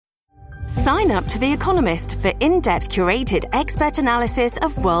Sign up to The Economist for in-depth curated expert analysis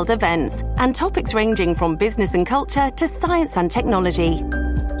of world events and topics ranging from business and culture to science and technology.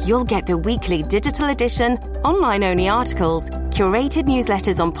 You'll get the weekly digital edition, online-only articles, curated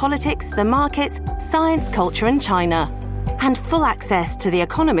newsletters on politics, the markets, science, culture and China, and full access to The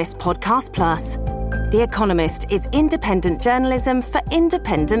Economist Podcast Plus. The Economist is independent journalism for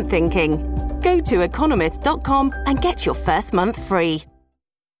independent thinking. Go to economist.com and get your first month free.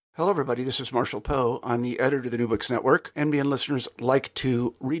 Hello, everybody. This is Marshall Poe. I'm the editor of the New Books Network. NBN listeners like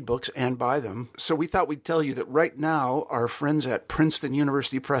to read books and buy them. So we thought we'd tell you that right now, our friends at Princeton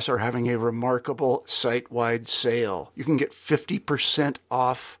University Press are having a remarkable site-wide sale. You can get 50%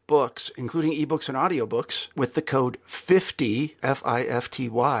 off books, including ebooks and audiobooks, with the code 50,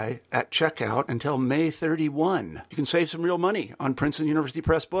 F-I-F-T-Y, at checkout until May 31. You can save some real money on Princeton University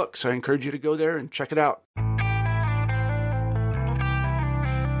Press books. I encourage you to go there and check it out.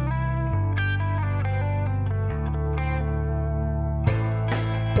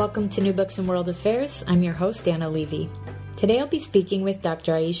 Welcome to New Books and World Affairs. I'm your host, Anna Levy. Today I'll be speaking with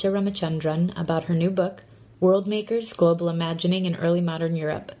Dr. Ayesha Ramachandran about her new book, World Makers, Global Imagining in Early Modern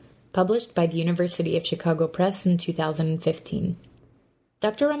Europe, published by the University of Chicago Press in 2015.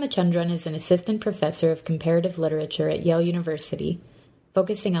 Dr. Ramachandran is an assistant professor of comparative literature at Yale University,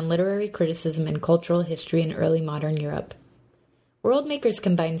 focusing on literary criticism and cultural history in early modern Europe. World Makers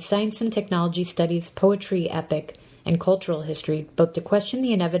combines science and technology studies, poetry, epic, and cultural history, both to question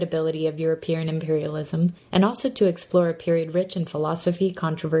the inevitability of European imperialism and also to explore a period rich in philosophy,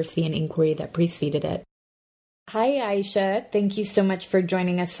 controversy, and inquiry that preceded it. Hi, Ayesha. Thank you so much for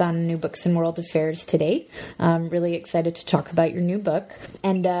joining us on New Books and World Affairs today. I'm really excited to talk about your new book.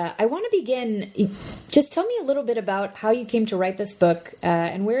 And I want to begin, just tell me a little bit about how you came to write this book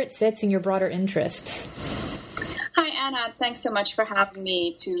and where it sits in your broader interests. Hi, Anna. Thanks so much for having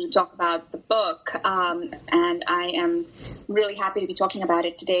me to talk about the book. And I am really happy to be talking about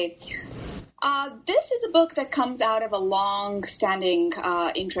it today. This is a book that comes out of a long-standing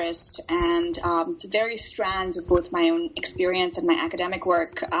interest, and it's various strands of both my own experience and my academic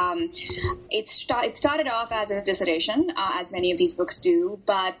work. It started off as a dissertation, as many of these books do,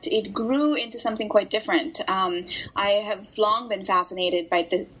 but it grew into something quite different. I have long been fascinated by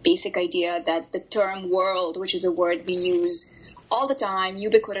the basic idea that the term world, which is a word we use all the time,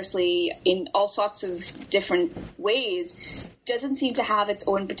 ubiquitously, in all sorts of different ways, doesn't seem to have its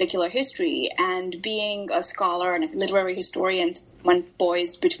own particular history. And being a scholar and a literary historian, one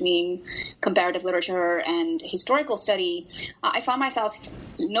poised between comparative literature and historical study, I found myself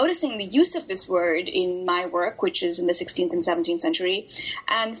noticing the use of this word in my work, which is in the 16th and 17th century,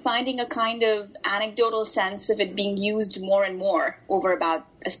 and finding a kind of anecdotal sense of it being used more and more over about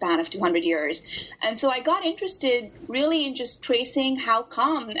a span of 200 years. And so I got interested really in just tracing how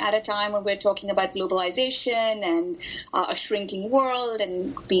come at a time when we're talking about globalization and a shrinking world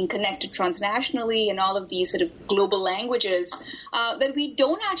and being connected transnationally and all of these sort of global languages, that we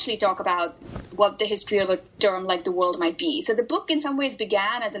don't actually talk about what the history of a term like the world might be. So the book in some ways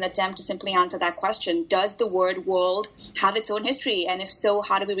began as an attempt to simply answer that question. Does the word world have its own history? And if so,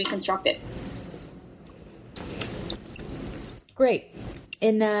 how do we reconstruct it? Great.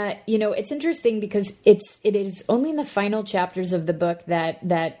 And, it's interesting because it is only in the final chapters of the book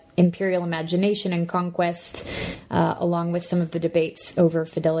that imperial imagination and conquest, along with some of the debates over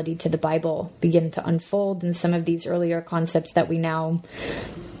fidelity to the Bible, begin to unfold, and some of these earlier concepts that we now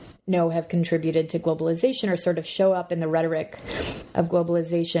know have contributed to globalization or sort of show up in the rhetoric of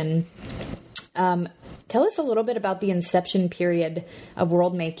globalization. Tell us a little bit about the inception period of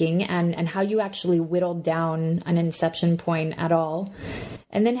world making and how you actually whittled down an inception point at all,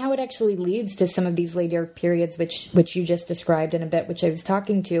 and then how it actually leads to some of these later periods, which you just described in a bit, which I was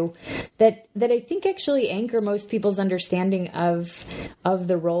talking to, that I think actually anchor most people's understanding of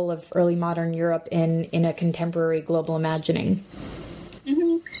the role of early modern Europe in a contemporary global imagining.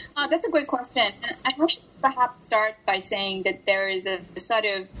 Mm-hmm. That's a great question. And I should perhaps start by saying that there is a sort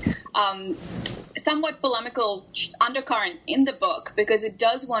of somewhat polemical undercurrent in the book, because it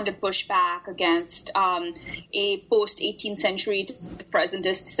does want to push back against a post-18th century to the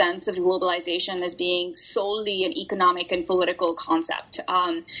presentist sense of globalization as being solely an economic and political concept.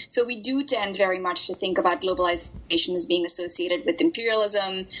 So we do tend very much to think about globalization as being associated with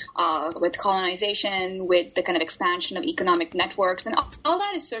imperialism, with colonization, with the kind of expansion of economic networks, and all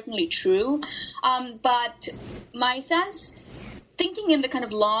that is certainly true. But my sense, thinking in the kind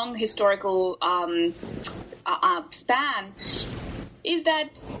of long historical span, is that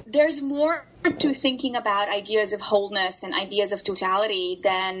there's more to thinking about ideas of wholeness and ideas of totality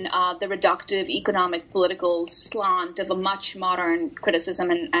than the reductive economic political slant of a much modern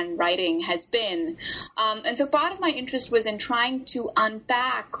criticism and writing has been. And so part of my interest was in trying to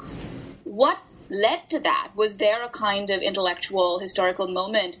unpack what led to that. Was there a kind of intellectual historical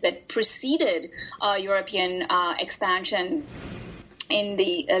moment that preceded European expansion in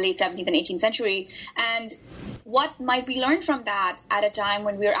the late 17th and 18th century? And what might we learn from that at a time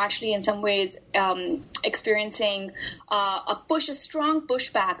when we're actually in some ways experiencing a strong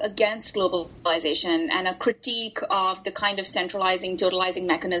pushback against globalization and a critique of the kind of centralizing, totalizing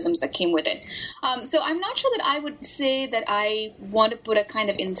mechanisms that came with it. So I'm not sure that I would say that I want to put a kind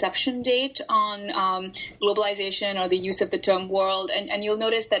of inception date on globalization or the use of the term world. And you'll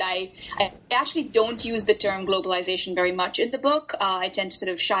notice that I actually don't use the term globalization very much in the book. I tend to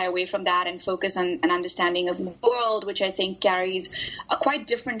sort of shy away from that and focus on an understanding of world, which I think carries a quite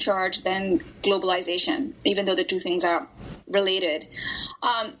different charge than globalization, even though the two things are related.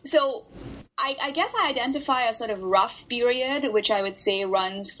 So I guess I identify a sort of rough period, which I would say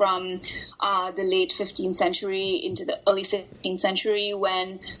runs from the late 15th century into the early 16th century,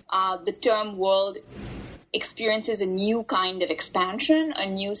 when the term world experiences a new kind of expansion, a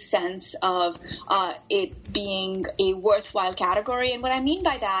new sense of it being a worthwhile category. And what I mean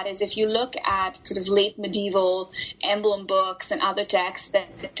by that is if you look at sort of late medieval emblem books and other texts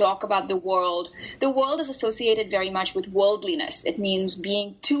that talk about the world is associated very much with worldliness. It means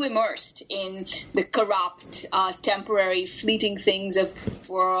being too immersed in the corrupt, temporary, fleeting things of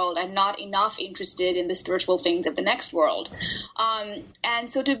the world and not enough interested in the spiritual things of the next world.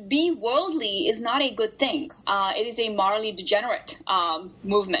 And so to be worldly is not a good thing. It is a morally degenerate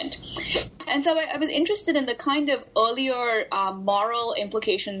movement. And so I was interested in the kind of earlier moral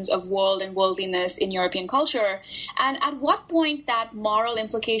implications of world and worldliness in European culture, and at what point that moral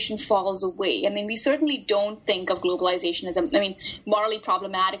implication falls away. I mean, we certainly don't think of globalization as morally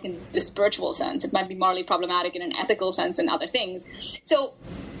problematic in the spiritual sense. It might be morally problematic in an ethical sense and other things. So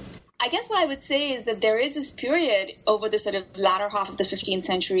I guess what I would say is that there is this period over the sort of latter half of the 15th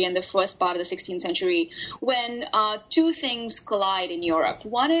century and the first part of the 16th century when two things collide in Europe.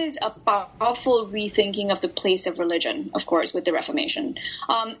 One is a powerful rethinking of the place of religion, of course, with the Reformation,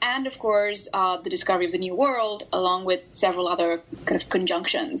 and, of course, the discovery of the New World, along with several other kind of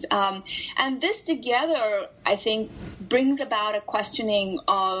conjunctions. And this together, I think, brings about a questioning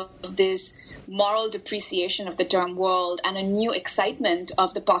of this moral depreciation of the term world and a new excitement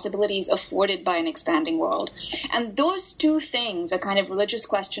of the possibilities afforded by an expanding world. And those two things, a kind of religious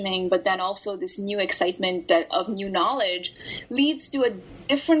questioning, but then also this new excitement of new knowledge, leads to a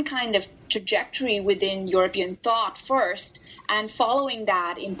different kind of trajectory within European thought first, and following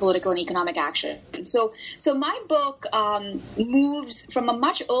that in political and economic action. So my book moves from a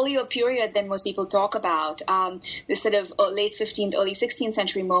much earlier period than most people talk about, this sort of late 15th, early 16th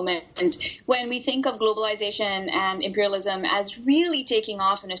century moment, when we think of globalization and imperialism as really taking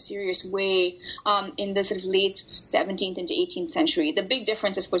off in a serious way in the sort of late 17th into 18th century. The big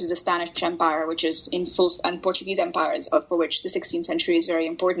difference, of course, is the Spanish Empire, which is in full, and Portuguese empires, for which the 16th century is very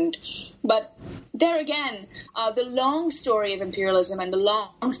important. But there again, the long story of imperialism and the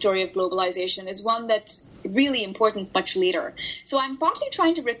long story of globalization is one that's really important much later. So I'm partly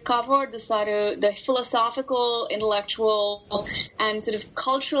trying to recover the sort of the philosophical, intellectual, and sort of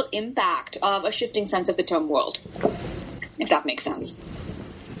cultural impact of a shifting sense of the term world, if that makes sense.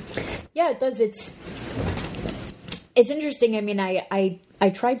 Yeah, it does. It's interesting. I mean, I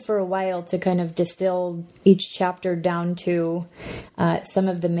tried for a while to kind of distill each chapter down to some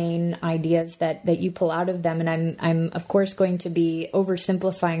of the main ideas that you pull out of them. And I'm of course going to be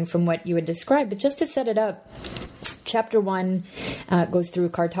oversimplifying from what you had described, but just to set it up, Chapter 1 goes through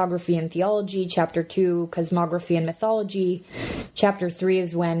cartography and theology. Chapter 2, cosmography and mythology. Chapter 3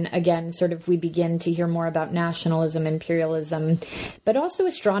 is when, again, sort of we begin to hear more about nationalism, imperialism, but also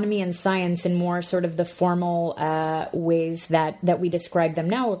astronomy and science in more sort of the formal ways that we describe them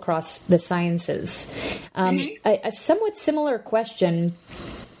now across the sciences. A somewhat similar question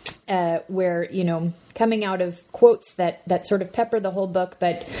where, coming out of quotes that sort of pepper the whole book,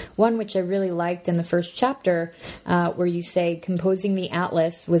 but one which I really liked in the first chapter, where you say, composing the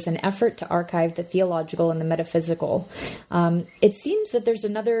Atlas was an effort to archive the theological and the metaphysical. It seems that there's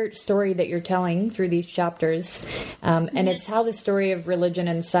another story that you're telling through these chapters, and it's how the story of religion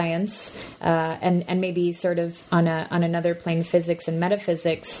and science, and maybe sort of on another plane, physics and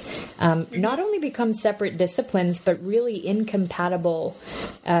metaphysics, not only become separate disciplines, but really incompatible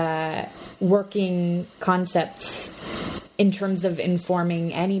working concepts in terms of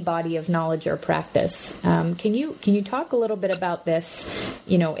informing any body of knowledge or practice. Can you talk a little bit about this?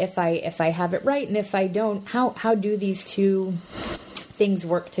 If I have it right and if I don't, how do these two things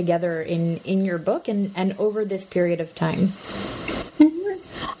work together in your book and over this period of time?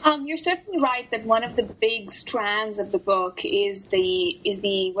 You're certainly right that one of the big strands of the book is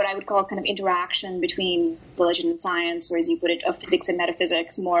the what I would call kind of interaction between religion and science, or as you put it, of physics and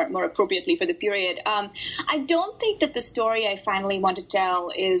metaphysics, more appropriately for the period. I don't think that the story I finally want to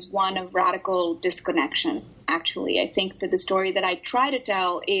tell is one of radical disconnection. Actually, I think that the story that I try to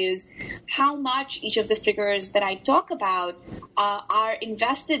tell is how much each of the figures that I talk about are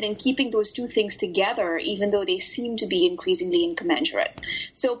invested in keeping those two things together, even though they seem to be increasingly incommensurate.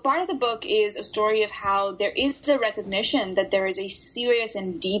 So part of the book is a story of how there is a recognition that there is a serious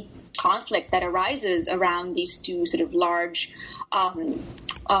and deep conflict that arises around these two sort of large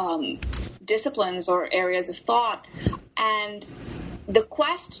disciplines or areas of thought, and the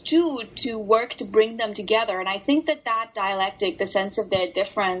quest to work to bring them together. And I think that dialectic, the sense of their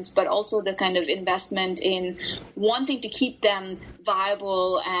difference, but also the kind of investment in wanting to keep them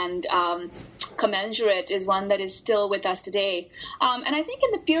viable and commensurate, is one that is still with us today. And I think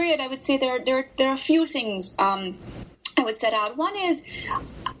in the period, I would say there are a few things I would set out. One is,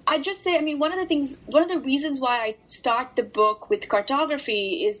 I'd just say, one of the reasons why I start the book with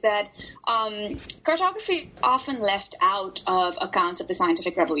cartography is that cartography is often left out of accounts of the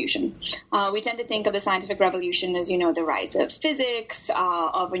scientific revolution. We tend to think of the scientific revolution as, the rise of physics,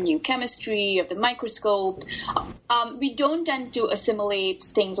 of a new chemistry, of the microscope. We don't tend to assimilate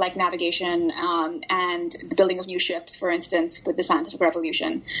things like navigation and the building of new ships, for instance, with the scientific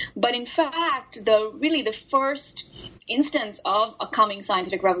revolution. But in fact, the first instance of a coming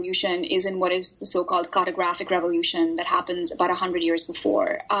scientific revolution is in what is the so-called cartographic revolution that happens about 100 years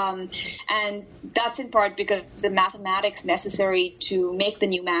before. And that's in part because the mathematics necessary to make the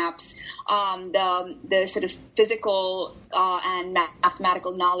new maps, the sort of physical and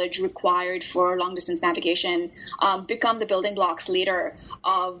mathematical knowledge required for long-distance navigation become the building blocks later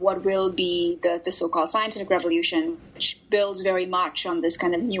of what will be the so-called scientific revolution, which builds very much on this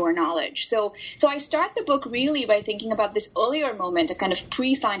kind of newer knowledge. So I start the book really by thinking about this earlier moment, a kind of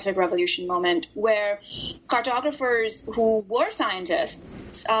pre-scientific revolution moment, where cartographers who were scientists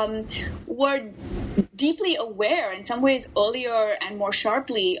were deeply aware, in some ways earlier and more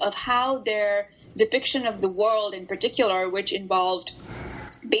sharply, of how their depiction of the world in particular, which involved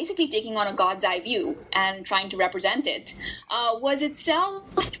basically taking on a God's eye view and trying to represent it, was itself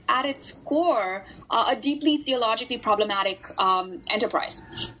at its core a deeply theologically problematic enterprise,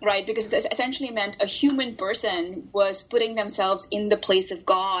 right? Because it essentially meant a human person was putting themselves in the place of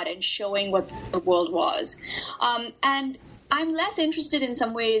God and showing what the world was. And I'm less interested in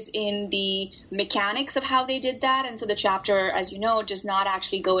some ways in the mechanics of how they did that. And so the chapter, as you know, does not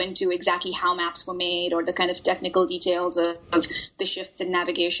actually go into exactly how maps were made or the kind of technical details of the shifts in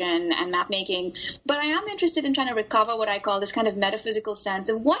navigation and map making. But I am interested in trying to recover what I call this kind of metaphysical sense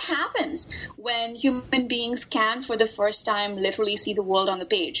of what happens when human beings can, for the first time, literally see the world on the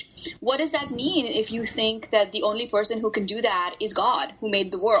page. What does that mean if you think that the only person who can do that is God, who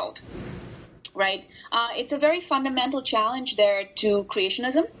made the world? Right? It's a very fundamental challenge there to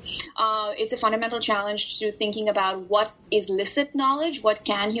creationism. It's a fundamental challenge to thinking about what is licit knowledge, what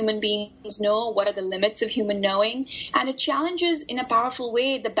can human beings know, what are the limits of human knowing, and it challenges in a powerful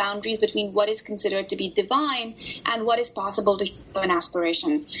way the boundaries between what is considered to be divine and what is possible to human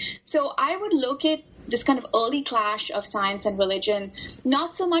aspiration. So I would look at this kind of early clash of science and religion,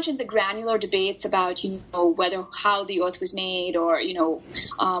 not so much in the granular debates about, how the earth was made or,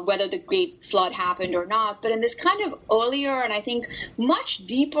 whether the great flood happened or not, but in this kind of earlier and I think much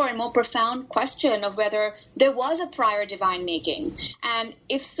deeper and more profound question of whether there was a prior divine making. And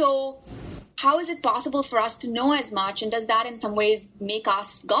if so, how is it possible for us to know as much? And does that in some ways make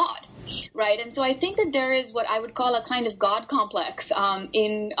us God? Right. And so I think that there is what I would call a kind of God complex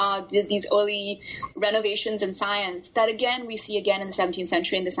in these early renovations in science that, again, we see again in the 17th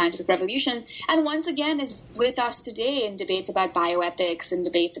century in the scientific revolution. And once again is with us today in debates about bioethics and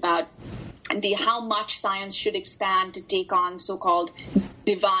debates about how much science should expand to take on so-called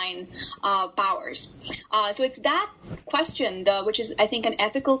divine powers. So it's that question, which is, I think, an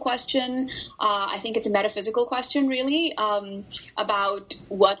ethical question. I think it's a metaphysical question, really, about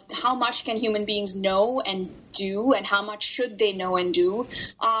how much can human beings know and do, and how much should they know and do,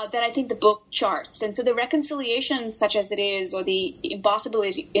 that I think the book charts. And so the reconciliation, such as it is, or the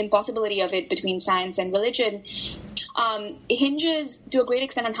impossibility of it between science and religion, hinges to a great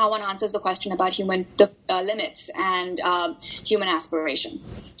extent on how one answers the question about human limits and human aspiration,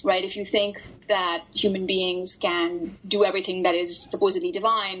 right? If you think that human beings can do everything that is supposedly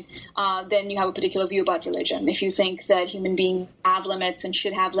divine, then you have a particular view about religion. If you think that human beings have limits and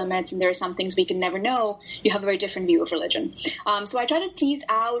should have limits and there are some things we can never know, you have a very different view of religion. So I try to tease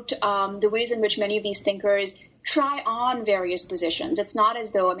out the ways in which many of these thinkers try on various positions. It's not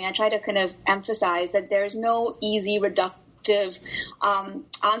as though, I try to kind of emphasize that there's no easy, reductive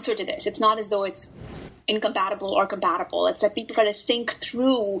answer to this. It's not as though it's incompatible or compatible. It's that people try to think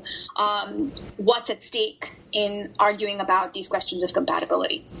through what's at stake in arguing about these questions of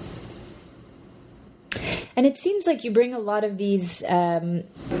compatibility. And it seems like you bring a lot of these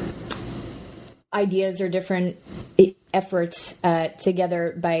ideas or different efforts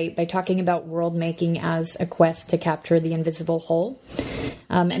together by talking about world making as a quest to capture the invisible whole.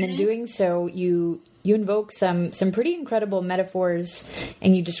 And in doing so, you invoke some pretty incredible metaphors,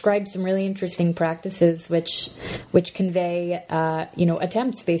 and you describe some really interesting practices which convey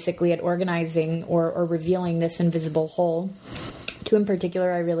attempts basically at organizing or revealing this invisible whole. Two in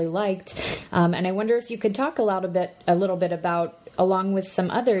particular I really liked, and I wonder if you could talk a little bit about, along with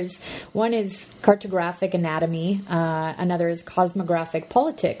some others. One is cartographic anatomy, another is cosmographic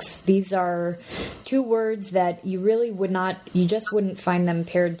politics. These are two words that you just wouldn't find them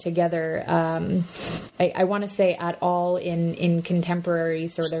paired together, I want to say at all in contemporary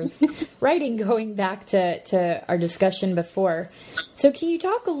sort of writing, going back to our discussion before. So can you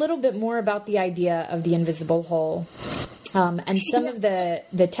talk a little bit more about the idea of the invisible whole? And some of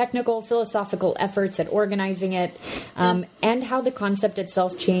the technical, philosophical efforts at organizing it, and how the concept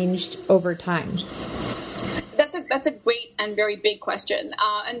itself changed over time. That's a great and very big question.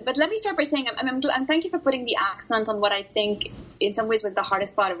 But let me start by saying, and thank you for putting the accent on what I think in some ways was the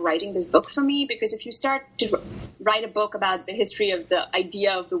hardest part of writing this book for me, because if you start to write a book about the history of the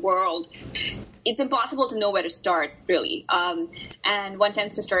idea of the world, it's impossible to know where to start, really. And one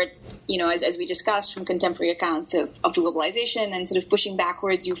tends to start, as we discussed, from contemporary accounts of globalization, and sort of pushing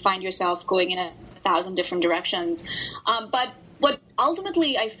backwards, you find yourself going in 1,000 different directions. But what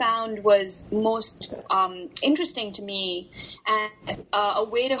ultimately I found was most interesting to me, and a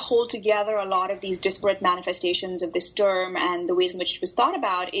way to hold together a lot of these disparate manifestations of this term and the ways in which it was thought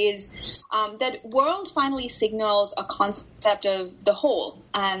about, is that world finally signals a concept of the whole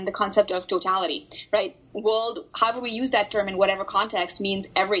and the concept of totality, right? World, however we use that term in whatever context, means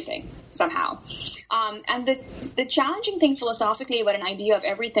everything somehow. And the challenging thing philosophically about an idea of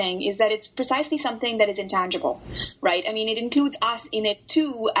everything is that it's precisely something that is intangible, right? It includes us in it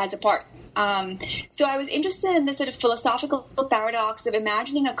too as a part. So I was interested in this sort of philosophical paradox of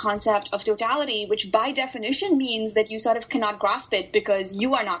imagining a concept of totality, which by definition means that you sort of cannot grasp it because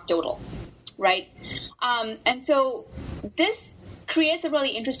you are not total, right? And so this creates a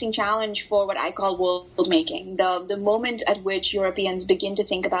really interesting challenge for what I call world making, the moment at which Europeans begin to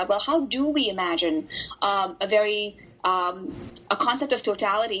think about, well, how do we imagine a concept of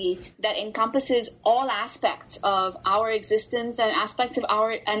totality that encompasses all aspects of our existence and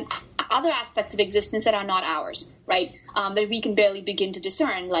other aspects of existence that are not ours, right? That we can barely begin to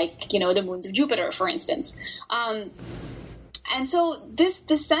discern, like, the moons of Jupiter, for instance. And so the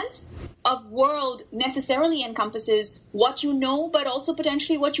sense of world necessarily encompasses what you know, but also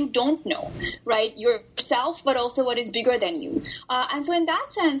potentially what you don't know, right? Yourself, but also what is bigger than you. And so in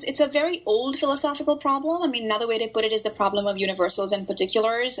that sense, it's a very old philosophical problem. Another way to put it is the problem of universals and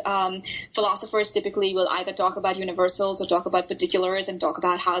particulars. Philosophers typically will either talk about universals or talk about particulars and talk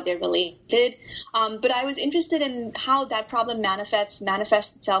about how they're related. But I was interested in how that problem manifests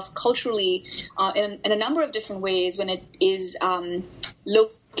itself culturally in a number of different ways when it is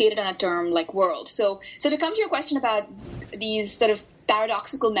located on a term like world. So to come to your question about these sort of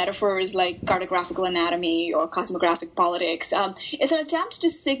paradoxical metaphors like cartographical anatomy or cosmographic politics, it's an attempt to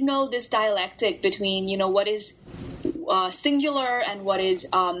signal this dialectic between, what is singular and what is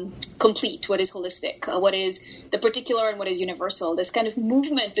complete, what is holistic, what is the particular and what is universal, this kind of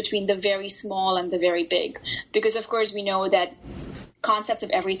movement between the very small and the very big. Because, of course, we know that concepts of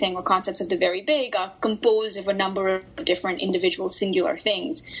everything or concepts of the very big are composed of a number of different individual singular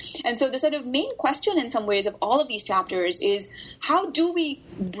things. And so the sort of main question in some ways of all of these chapters is, how do we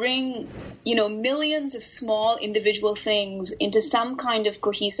bring, millions of small individual things into some kind of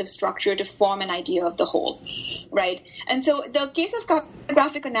cohesive structure to form an idea of the whole, right? And so the case of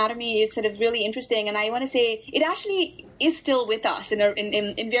cartographic anatomy is sort of really interesting. And I want to say it actually is still with us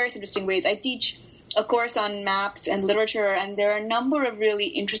in various interesting ways. I teach a course on maps and literature, and there are a number of really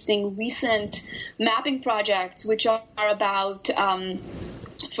interesting recent mapping projects which are about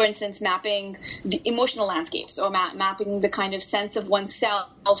for instance, mapping the emotional landscapes or mapping the kind of sense of oneself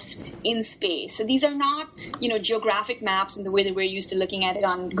in space. So these are not, geographic maps in the way that we're used to looking at it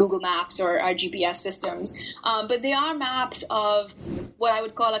on Google Maps or our GPS systems, but they are maps of what I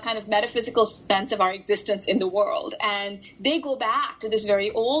would call a kind of metaphysical sense of our existence in the world. And they go back to this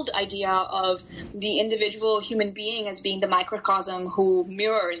very old idea of the individual human being as being the microcosm who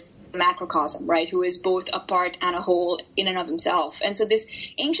mirrors macrocosm, right, who is both a part and a whole in and of himself. And so this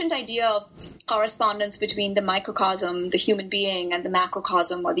ancient idea of correspondence between the microcosm, the human being, and the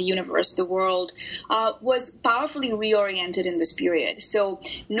macrocosm, or the universe, the world, was powerfully reoriented in this period. So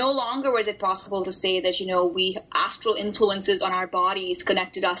no longer was it possible to say that, we astral influences on our bodies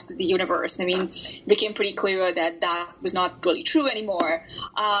connected us to the universe. I mean, it became pretty clear that that was not really true anymore.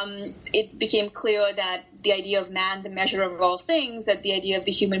 It became clear that the idea of man, the measure of all things, that the idea of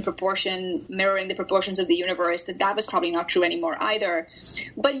the human proportion mirroring the proportions of the universe, that was probably not true anymore either.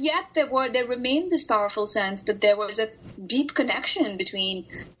 But yet there remained this powerful sense that there was a deep connection between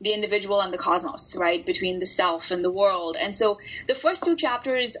the individual and the cosmos, right, between the self and the world. And so the first two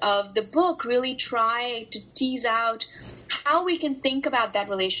chapters of the book really try to tease out how we can think about that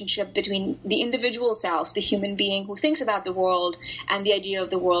relationship between the individual self, the human being who thinks about the world, and the idea of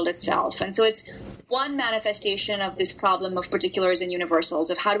the world itself. And so it's one manifestation of this problem of particulars and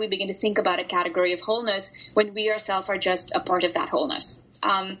universals, of how do we begin to think about a category of wholeness when we ourselves are just a part of that wholeness.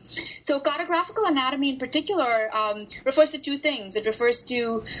 So cartographical anatomy in particular refers to two things. It refers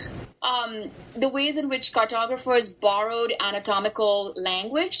to the ways in which cartographers borrowed anatomical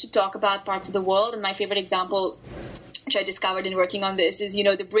language to talk about parts of the world. And my favorite example, which I discovered in working on this, is,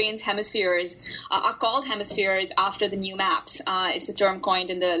 the brain's hemispheres are called hemispheres after the new maps. It's a term coined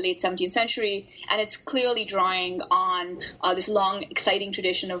in the late 17th century, and it's clearly drawing on this long, exciting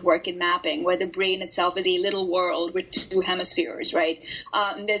tradition of work in mapping, where the brain itself is a little world with two hemispheres, right?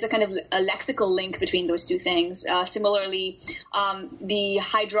 And there's a kind of a lexical link between those two things. Similarly, the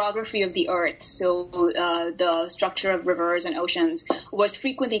hydrography of the earth, so the structure of rivers and oceans, was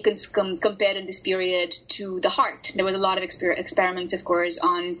frequently compared in this period to the heart. There was a lot of experiments, of course,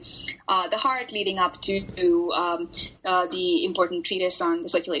 on the heart leading up to the important treatise on the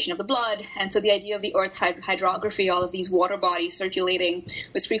circulation of the blood. And so the idea of the Earth's hydrography, all of these water bodies circulating,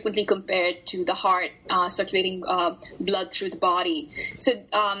 was frequently compared to the heart circulating blood through the body. So,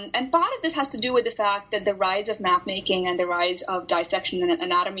 and part of this has to do with the fact that the rise of map making and the rise of dissection and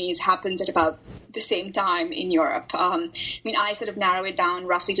anatomies happens at about the same time in Europe. I sort of narrow it down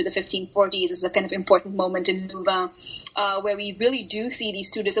roughly to the 1540s as a kind of important moment in Louvain, where we really do see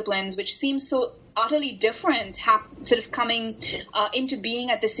these two disciplines, which seem so utterly different, sort of coming into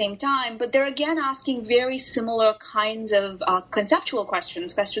being at the same time, but they're again asking very similar kinds of conceptual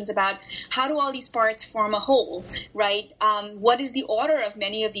questions about how do all these parts form a whole, right? What is the order of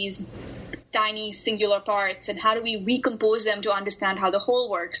many of these tiny singular parts, and how do we recompose them to understand how the whole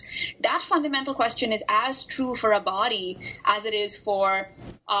works? That fundamental question is as true for a body as it is for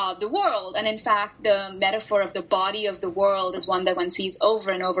the world. And in fact, the metaphor of the body of the world is one that one sees over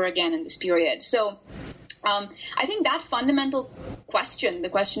and over again in this period. So I think that fundamental question, the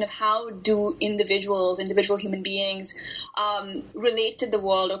question of how do individual human beings relate to the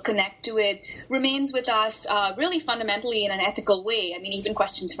world or connect to it, remains with us really fundamentally in an ethical way. Even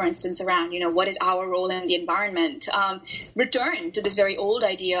questions, for instance, around, what is our role in the environment, return to this very old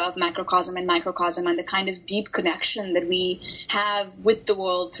idea of macrocosm and microcosm and the kind of deep connection that we have with the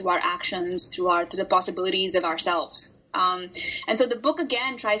world through our actions, through the possibilities of ourselves. And so the book,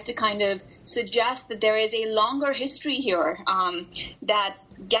 again, tries to kind of suggest that there is a longer history here that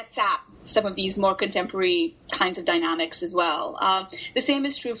gets at some of these more contemporary kinds of dynamics as well. The same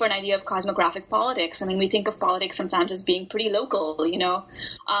is true for an idea of cosmographic politics. We think of politics sometimes as being pretty local, We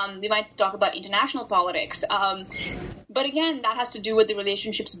might talk about international politics. But again, that has to do with the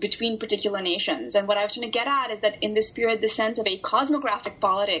relationships between particular nations. And what I was trying to get at is that in this period, the sense of a cosmographic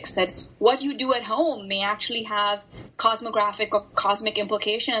politics, that what you do at home may actually have cosmographic or cosmic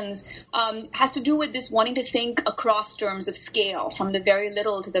implications, has to do with this wanting to think across terms of scale, from the very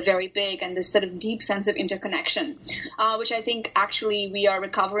little to the very big, and this sort of deep sense of interconnection, which I think actually we are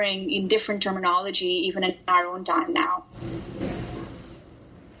recovering in different terminology even in our own time now.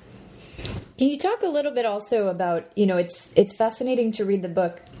 Can you talk a little bit also about, it's fascinating to read the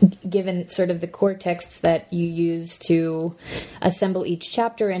book, given sort of the core texts that you use to assemble each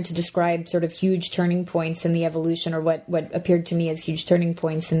chapter and to describe sort of huge turning points in the evolution, or what appeared to me as huge turning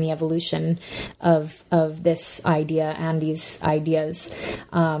points in the evolution of this idea and these ideas.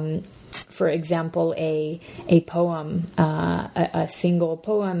 for example, a poem, a single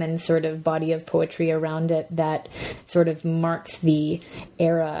poem and sort of body of poetry around it that sort of marks the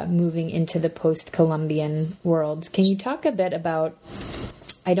era moving into the post-Columbian world. Can you talk a bit about,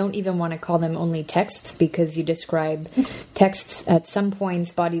 I don't even want to call them only texts, because you describe texts at some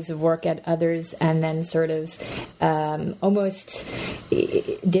points, bodies of work at others, and then sort of almost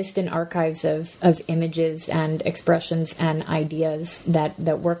distant archives of images and expressions and ideas that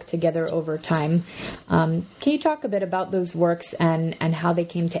work together over time. Can you talk a bit about those works and how they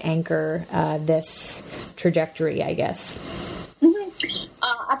came to anchor this trajectory, I guess?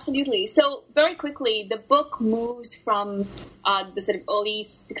 Absolutely. So very quickly, the book moves from the sort of early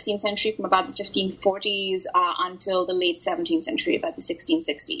 16th century, from about the 1540s until the late 17th century, about the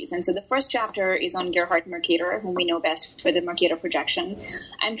 1660s. And so the first chapter is on Gerhard Mercator, whom we know best for the Mercator projection,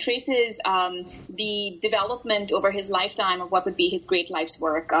 and traces the development over his lifetime of what would be his great life's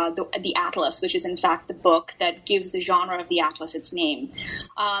work, the Atlas, which is in fact the book that gives the genre of the Atlas its name.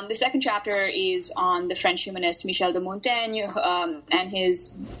 The second chapter is on the French humanist Michel de Montaigne and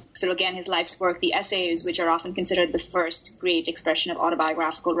his life's work, the Essays, which are often considered the first great expression of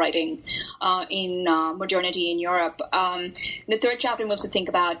autobiographical writing in modernity in Europe. The third chapter moves to think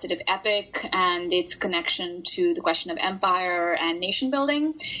about sort of epic and its connection to the question of empire and nation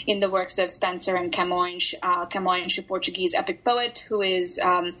building in the works of Spencer and Camões. Camões, a Portuguese epic poet who is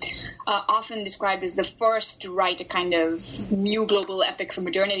often described as the first to write a kind of new global epic for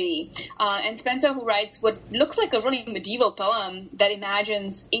modernity. And Spencer, who writes what looks like a really medieval poem that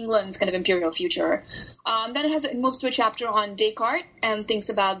imagines England's kind of imperial future. Then it moves to a chapter on Descartes and thinks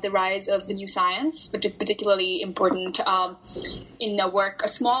about the rise of the new science, which is particularly important in a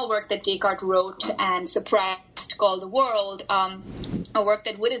small work that Descartes wrote and suppressed called The World, a work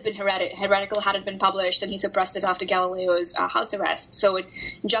that would have been heretical had it been published, and he suppressed it after Galileo's house arrest. So it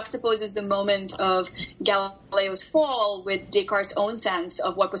juxtaposes the moment of Galileo's fall with Descartes' own sense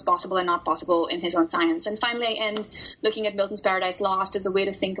of what was possible and not possible in his own science. And finally, I end looking at Milton's Paradise Lost as a way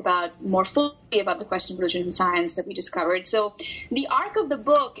to think about more fully about the question of religion and science that we discovered. So the arc of the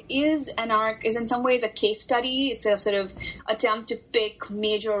book is in some ways a case study. It's a sort of attempt to pick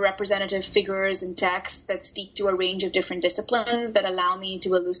major representative figures and texts that speak to a range of different disciplines that allow me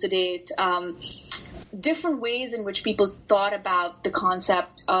to elucidate different ways in which people thought about the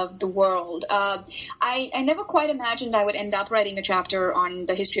concept of the world. I never quite imagined I would end up writing a chapter on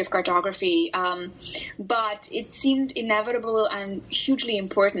the history of cartography, but it seemed inevitable and hugely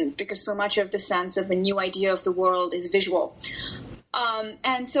important because so much of the sense of a new idea of the world is visual.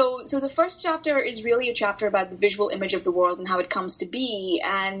 And so the first chapter is really a chapter about the visual image of the world and how it comes to be,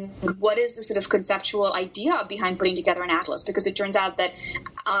 and what is the sort of conceptual idea behind putting together an atlas, because it turns out that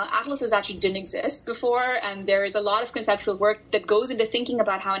atlases actually didn't exist before, and there is a lot of conceptual work that goes into thinking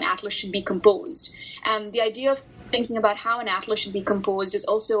about how an atlas should be composed. And the idea of thinking about how an atlas should be composed is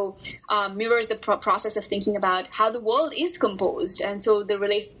also mirrors the process of thinking about how the world is composed. And so the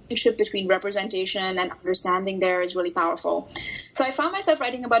relationship between representation and understanding there is really powerful. So I found myself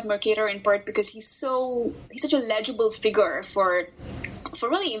writing about Mercator in part because he's such a legible figure for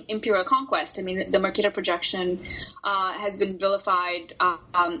really imperial conquest. I mean, the Mercator projection has been vilified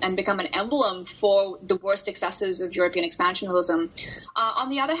and become an emblem for the worst excesses of European expansionism. On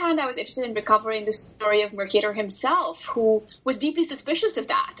the other hand, I was interested in recovering the story of Mercator himself, who was deeply suspicious of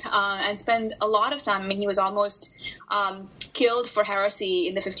that and spent a lot of time. I mean, he was almost killed for heresy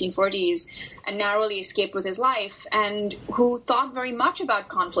in the 1540s and narrowly escaped with his life, and who thought very much about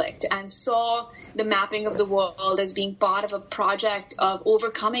conflict and saw the mapping of the world as being part of a project of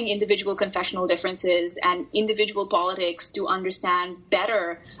overcoming individual confessional differences and individual politics to understand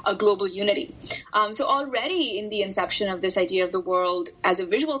better a global unity. So already in the inception of this idea of the world as a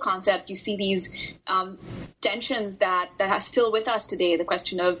visual concept, you see these tensions that are still with us today. The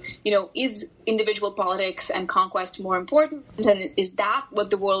question of, is individual politics and conquest more important? And is that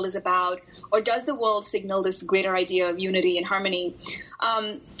what the world is about? Or does the world signal this greater idea of unity and harmony?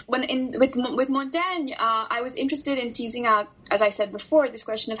 With Montaigne, I was interested in teasing out, as I said before, this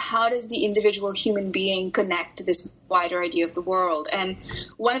question of how does the individual human being connect to this wider idea of the world? And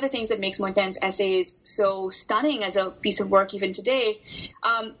one of the things that makes Montaigne's essays so stunning as a piece of work even today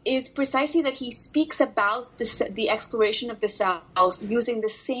is precisely that he speaks about the exploration of the self using the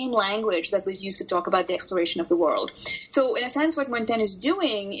same language that was used to talk about the exploration of the world. So in a sense, what Montaigne is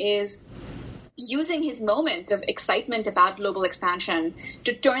doing is using his moment of excitement about global expansion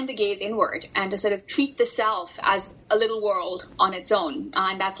to turn the gaze inward and to sort of treat the self as a little world on its own.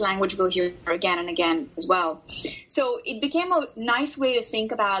 And that's language we'll hear again and again as well. So it became a nice way to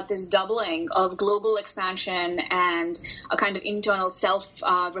think about this doubling of global expansion and a kind of internal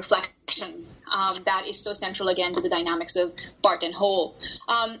self-reflection that is so central, again, to the dynamics of part and whole.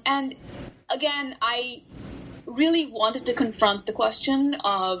 And again, I really wanted to confront the question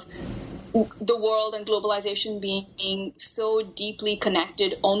of the world and globalization being so deeply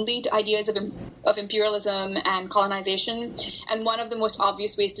connected only to ideas of imperialism and colonization. And one of the most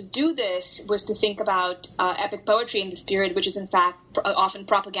obvious ways to do this was to think about epic poetry in this period, which is in fact often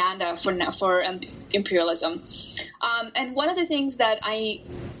propaganda for imperialism. And one of the things that I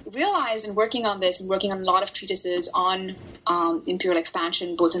realized in working on this and working on a lot of treatises on imperial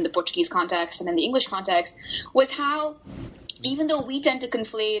expansion, both in the Portuguese context and in the English context, was how even though we tend to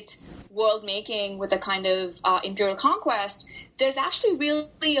conflate world making with a kind of imperial conquest, there's actually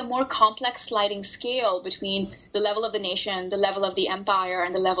really a more complex sliding scale between the level of the nation, the level of the empire,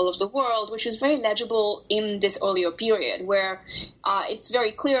 and the level of the world, which is very legible in this earlier period, where it's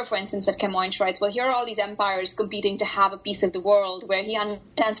very clear, for instance, that Camões writes, well, here are all these empires competing to have a piece of the world, where he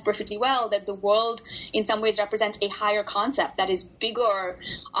understands perfectly well that the world in some ways represents a higher concept that is bigger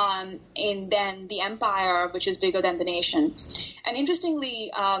than the empire, which is bigger than the nation. And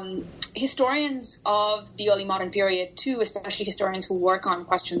interestingly, historians of the early modern period, too, especially historians who work on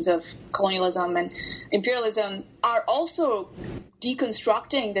questions of colonialism and imperialism, are also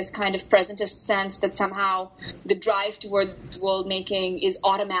deconstructing this kind of presentist sense that somehow the drive towards world making is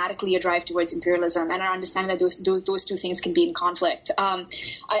automatically a drive towards imperialism, and are understanding that those two things can be in conflict.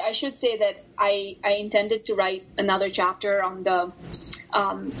 I should say that I intended to write another chapter on the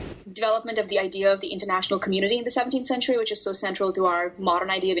development of the idea of the international community in the 17th century, which is so central to our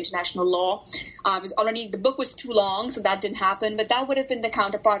modern idea of international law. The book was too long, so that didn't happen, but that would have been the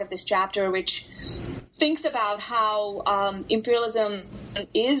counterpart of this chapter, which thinks about how imperialism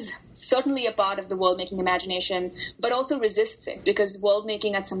is certainly a part of the world-making imagination, but also resists it, because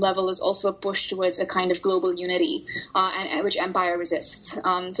world-making at some level is also a push towards a kind of global unity, and which empire resists.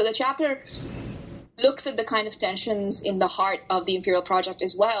 So the chapter looks at the kind of tensions in the heart of the imperial project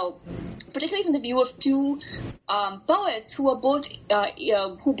as well, particularly from the view of two poets who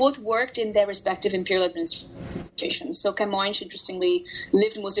both worked in their respective imperial administrations. So Camões, interestingly,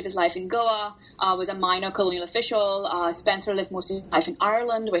 lived most of his life in Goa, was a minor colonial official. Spencer lived most of his life in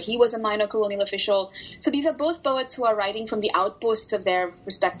Ireland, where he was a minor colonial official. So these are both poets who are writing from the outposts of their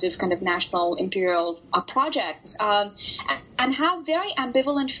respective kind of national imperial projects, and have very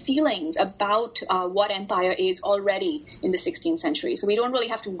ambivalent feelings about what empire is already in the 16th century. So we don't really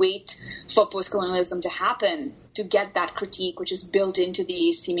have to wait for post-colonialism to happen to get that critique, which is built into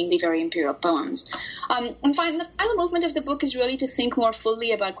these seemingly very imperial poems. And the final movement of the book is really to think more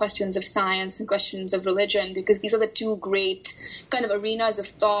fully about questions of science and questions of religion, because these are the two great kind of arenas of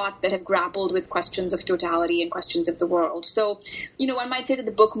thought that have grappled with questions of totality and questions of the world. So, one might say that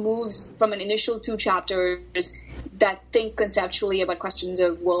the book moves from an initial two chapters that think conceptually about questions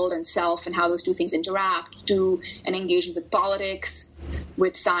of world and self and how those two things interact, to an engagement with politics,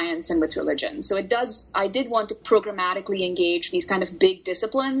 with science, and with religion. So I did want to programmatically engage these kind of big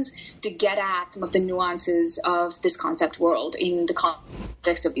disciplines to get at some of the nuances of this concept world in the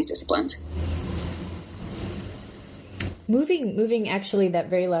context of these disciplines. Moving actually that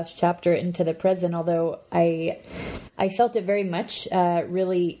very last chapter into the present, although I felt it very much,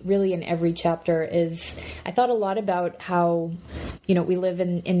 really in every chapter, is I thought a lot about how, we live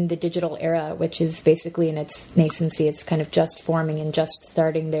in the digital era, which is basically in its nascency. It's kind of just forming and just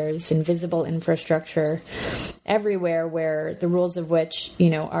starting. There's invisible infrastructure everywhere where the rules of which,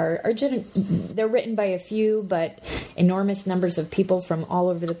 they're written by a few, but enormous numbers of people from all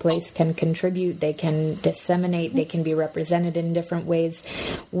over the place can contribute. They can disseminate. They can be represented in different ways.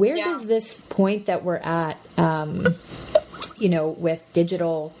 Where does this point that we're at, with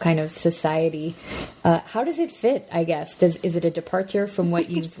digital kind of society, how does it fit, I guess? Is it a departure from what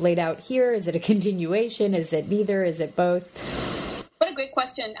you've laid out here? Is it a continuation? Is it neither? Is it both? What a great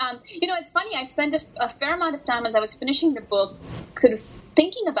question. It's funny, I spent a fair amount of time as I was finishing the book sort of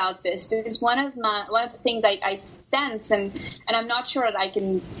thinking about this, because one of the things I sense, and I'm not sure that I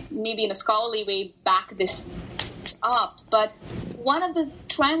can maybe in a scholarly way back this up, but one of the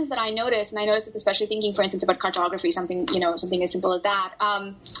trends that I noticed, and I noticed this especially thinking, for instance, about cartography, something as simple as that,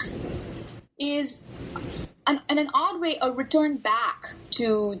 is in an odd way a return back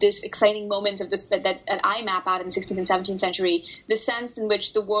to this exciting moment of this that I map out in the 16th and 17th century, the sense in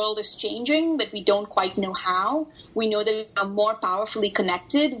which the world is changing, but we don't quite know how. We know that we are more powerfully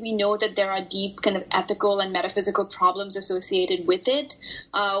connected. We know that there are deep kind of ethical and metaphysical problems associated with it.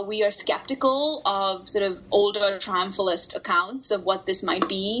 We are skeptical of sort of older triumphalist accounts of what this might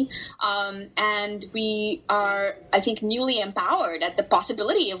be. And we are, I think, newly empowered at the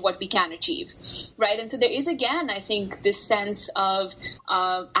possibility of what we can achieve, right? And so there is, again, I think, this sense of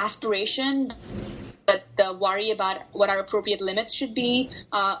aspiration, but the worry about what our appropriate limits should be,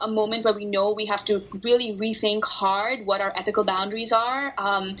 a moment where we know we have to really rethink hard what our ethical boundaries are,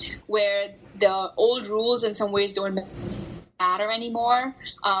 where the old rules in some ways don't matter anymore,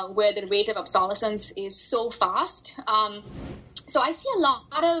 where the rate of obsolescence is so fast. So I see a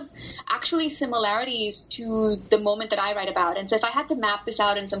lot of actually similarities to the moment that I write about. And so if I had to map this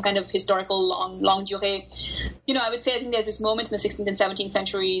out in some kind of historical longue durée, I would say I think there's this moment in the 16th and 17th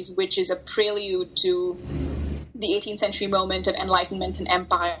centuries, which is a prelude to the 18th century moment of enlightenment and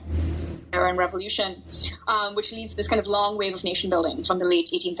empire and revolution, which leads to this kind of long wave of nation building from the late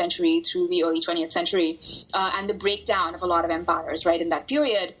 18th century through the early 20th century, and the breakdown of a lot of empires right in that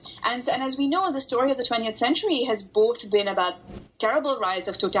period. And as we know, the story of the 20th century has both been about terrible rise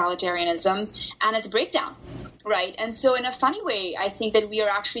of totalitarianism and its breakdown, right? And so in a funny way, I think that we are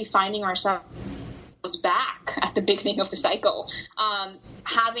actually finding ourselves back at the beginning of the cycle,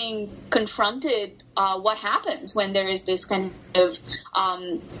 having confronted what happens when there is this kind of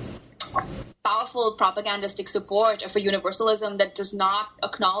powerful propagandistic support of a universalism that does not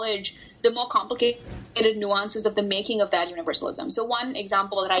acknowledge the more complicated nuances of the making of that universalism. So one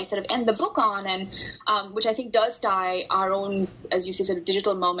example that I sort of end the book on, and which I think does tie our own, as you say, sort of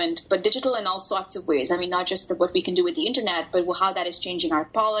digital moment, but digital in all sorts of ways. I mean, not just what we can do with the internet, but how that is changing our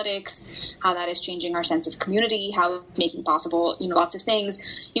politics, how that is changing our sense of community, how it's making possible, lots of things.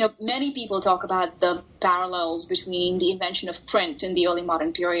 Many people talk about the parallels between the invention of print in the early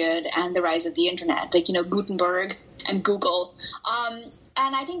modern period and the rise of the internet, like, Gutenberg and Google.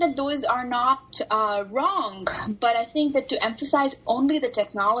 And I think that those are not wrong, but I think that to emphasize only the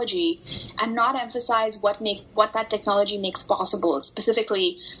technology and not emphasize what that technology makes possible,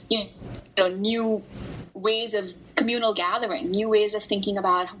 specifically, new ways of communal gathering, new ways of thinking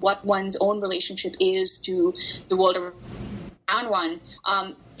about what one's own relationship is to the world around one,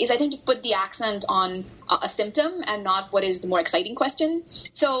 is, I think, to put the accent on a symptom and not what is the more exciting question.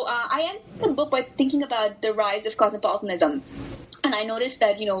 So I end the book by thinking about the rise of cosmopolitanism. And I noticed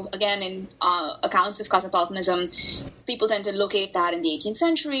that, again, in accounts of cosmopolitanism, people tend to locate that in the 18th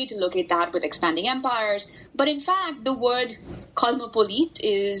century, to locate that with expanding empires. But in fact, the word cosmopolite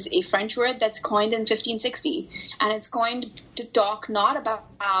is a French word that's coined in 1560. And it's coined to talk not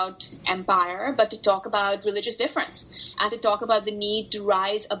about empire, but to talk about religious difference, and to talk about the need to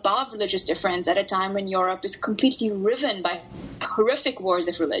rise above religious difference at a time when Europe is completely riven by horrific wars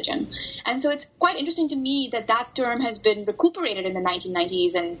of religion. And so it's quite interesting to me that term has been recuperated in the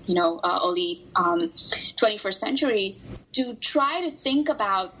 1990s and early 21st century to try to think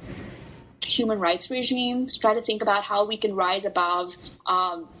about human rights regimes, try to think about how we can rise above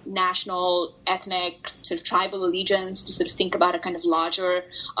national, ethnic, sort of tribal allegiance, to sort of think about a kind of larger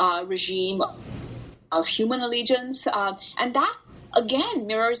regime of human allegiance. And that, again,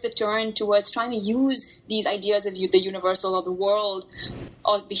 mirrors the turn towards trying to use these ideas of the universal or the world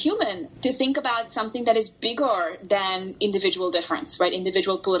or the human to think about something that is bigger than individual difference, right?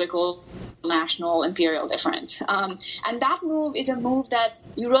 Individual political, national, imperial difference. And that move is a move that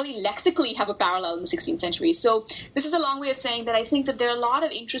you really lexically have a parallel in the 16th century. So this is a long way of saying that I think that there are a lot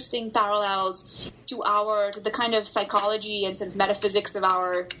of interesting parallels to the kind of psychology and sort of metaphysics of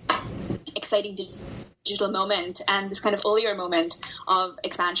our exciting digital moment and this kind of earlier moment of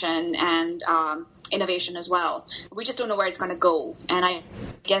expansion and innovation as well. We just don't know where it's going to go. And I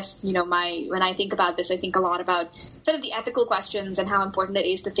guess, when I think about this, I think a lot about sort of the ethical questions and how important it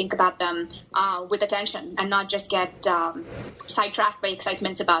is to think about them with attention and not just get sidetracked by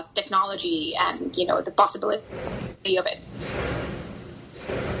excitements about technology and, the possibility of it.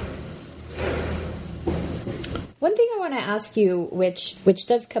 One thing I want to ask you, which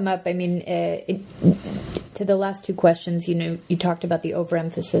does come up, I mean, to the last two questions, you talked about the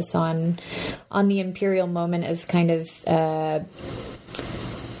overemphasis on the imperial moment as kind of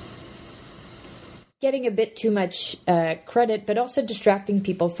getting a bit too much credit, but also distracting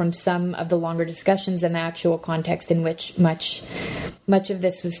people from some of the longer discussions and the actual context in which much of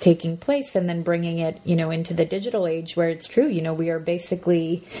this was taking place, and then bringing it, into the digital age where it's true, we are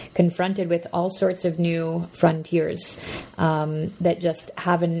basically confronted with all sorts of new frontiers that just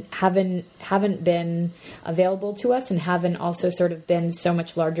haven't been available to us, and haven't also sort of been so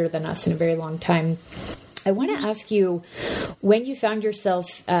much larger than us in a very long time. I want to ask you, when you found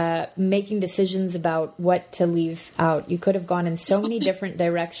yourself making decisions about what to leave out, you could have gone in so many different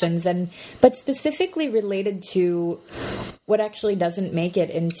directions, but specifically related to what actually doesn't make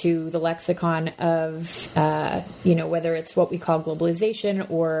it into the lexicon of, whether it's what we call globalization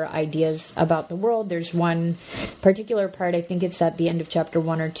or ideas about the world. There's one particular part, I think it's at the end of chapter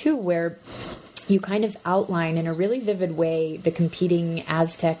 1 or 2, where you kind of outline in a really vivid way the competing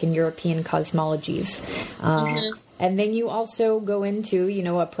Aztec and European cosmologies. And then you also go into,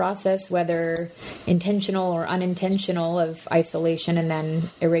 a process, whether intentional or unintentional, of isolation and then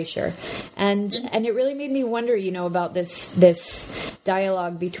erasure. And it really made me wonder, about this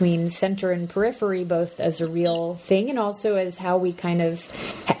dialogue between center and periphery, both as a real thing and also as how we kind of,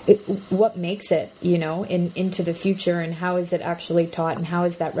 what makes it, into the future, and how is it actually taught, and how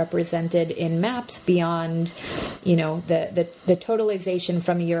is that represented in maps beyond, the totalization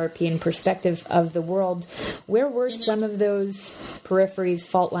from a European perspective of the world. Where were some of those peripheries,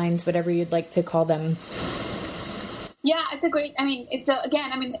 fault lines, whatever you'd like to call them? Yeah, it's a great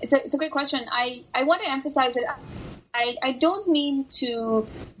great question. I want to emphasize that I don't mean to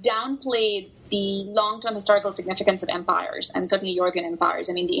downplay the long-term historical significance of empires, and certainly European empires.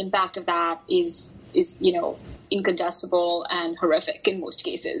 I mean, the impact of that is incontestable and horrific in most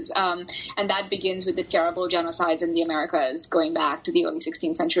cases. And that begins with the terrible genocides in the Americas going back to the early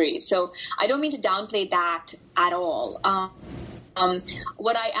 16th century. So I don't mean to downplay that at all.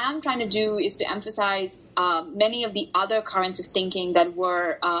 What I am trying to do is to emphasize many of the other currents of thinking that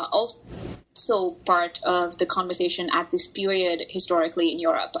were also part of the conversation at this period historically in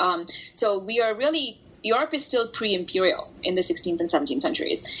Europe. Europe is still pre-imperial in the 16th and 17th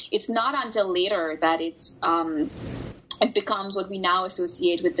centuries. It's not until later that it becomes what we now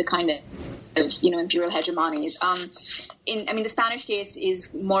associate with the kind of imperial hegemonies. The Spanish case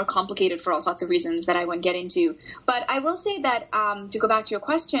is more complicated for all sorts of reasons that I won't get into. But I will say that, to go back to your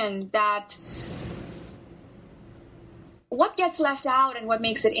question, that what gets left out and what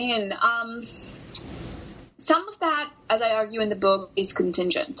makes it in, some of that, as I argue in the book, is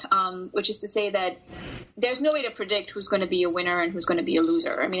contingent, which is to say that there's no way to predict who's going to be a winner and who's going to be a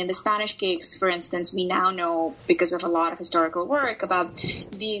loser. I mean, in the Spanish case, for instance, we now know, because of a lot of historical work, about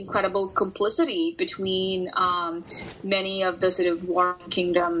the incredible complicity between many of the sort of warring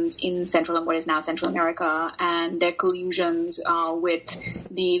kingdoms in Central and what is now Central America, and their collusions with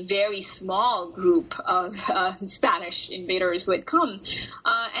the very small group of Spanish invaders who had come.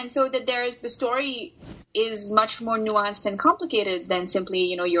 And so that the story is much more nuanced and complicated than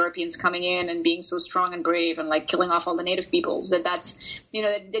simply, Europeans coming in and being so strong and brave and like killing off all the native peoples.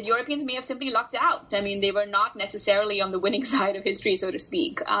 That Europeans may have simply lucked out. I mean, they were not necessarily on the winning side of history, so to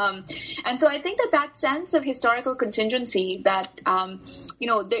speak. And so I think that sense of historical contingency, that,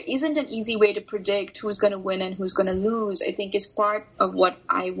 there isn't an easy way to predict who's going to win and who's going to lose, I think is part of what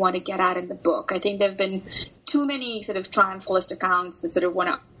I want to get at in the book. I think there have been too many sort of triumphalist accounts that sort of want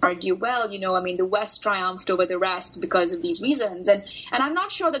to argue, the West triumphed over the rest because of these reasons. And I'm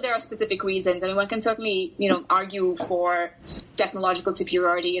not sure that there are specific reasons. I mean, one can certainly, argue for technological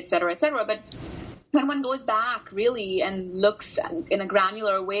superiority, et cetera, but when one goes back really and looks in a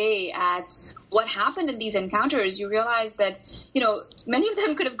granular way at what happened in these encounters, you realize that, many of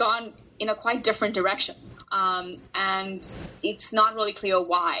them could have gone in a quite different direction. And it's not really clear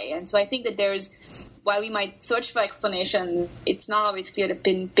why. And so I think that while we might search for explanation, it's not always clear to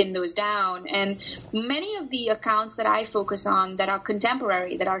pin those down. And many of the accounts that I focus on that are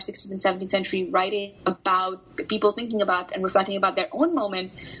contemporary, that are 16th and 17th century writing about people thinking about and reflecting about their own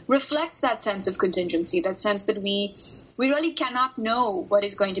moment, reflects that sense of contingency, that sense that we really cannot know what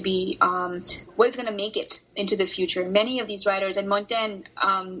is going to be, what is going to make it into the future. Many of these writers, and Montaigne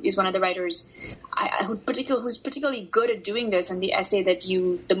is one of the writers who's particularly good at doing this, and the essay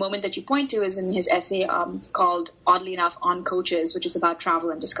the moment that you point to is in his essay called, oddly enough, On Coaches, which is about travel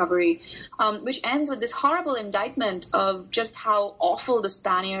and discovery, which ends with this horrible indictment of just how awful the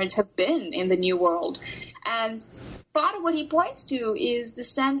Spaniards have been in the New World. And part of what he points to is the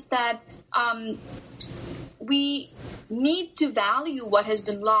sense that need to value what has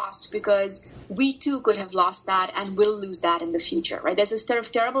been lost, because we too could have lost that and will lose that in the future, right? There's this sort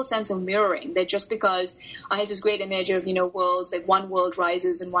of terrible sense of mirroring that just because has this great image of, worlds, like one world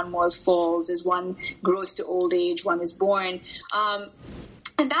rises and one world falls, as one grows to old age, one is born.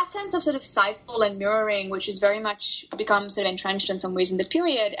 And that sense of sort of cycle and mirroring, which has very much become sort of entrenched in some ways in the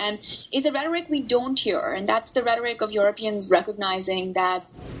period, and is a rhetoric we don't hear. And that's the rhetoric of Europeans recognizing that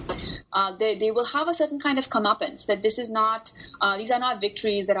they will have a certain kind of comeuppance, that this is not, these are not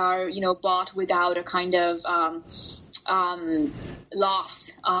victories that are, bought without a kind of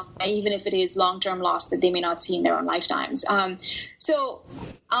loss, even if it is long-term loss that they may not see in their own lifetimes. So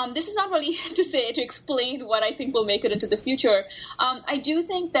this is not really to explain what I think will make it into the future. I do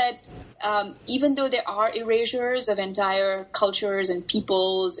think that even though there are erasures of entire cultures and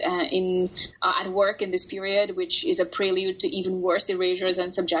peoples at work in this period, which is a prelude to even worse erasures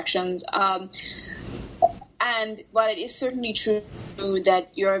and subjections, and while it is certainly true that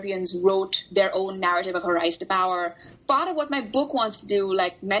Europeans wrote their own narrative of a rise to power, part of what my book wants to do,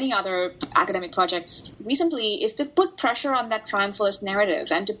 like many other academic projects recently, is to put pressure on that triumphalist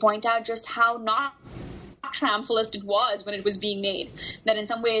narrative and to point out just how not triumphalist it was when it was being made. That in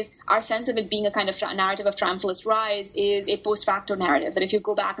some ways, our sense of it being a kind of narrative of triumphalist rise is a post facto narrative. That if you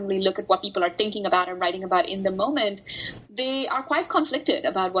go back and really look at what people are thinking about and writing about in the moment, they are quite conflicted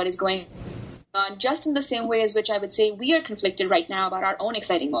about what is going on, just in the same way as which I would say we are conflicted right now about our own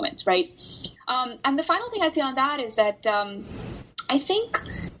exciting moment, right? And the final thing I'd say on that is that I think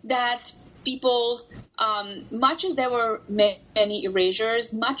that people, much as there were many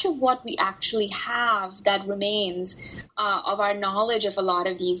erasures, much of what we actually have that remains of our knowledge of a lot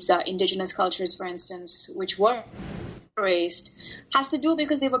of these indigenous cultures, for instance, which were erased, has to do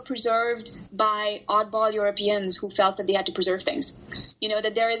because they were preserved by oddball Europeans who felt that they had to preserve things.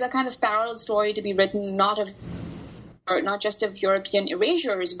 That there is a kind of parallel story to be written, not just of European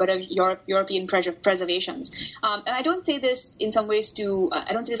erasures, but of European preservations. And I don't say this in some ways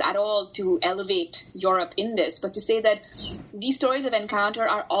I don't say this at all to elevate Europe in this, but to say that these stories of encounter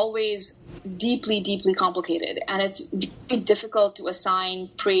are always deeply, deeply complicated. And it's very difficult to assign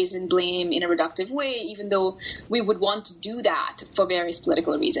praise and blame in a reductive way, even though we would want to do that for various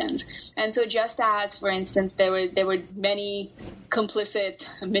political reasons. And so just as, for instance, there were many complicit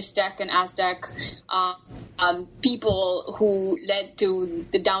Mixtec and Aztec people who led to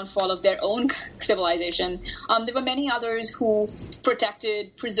the downfall of their own civilization, there were many others who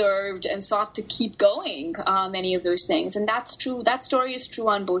protected, preserved, and sought to keep going many of those things. And that's true. That story is true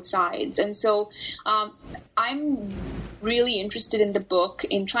on both sides. And so I'm really interested in the book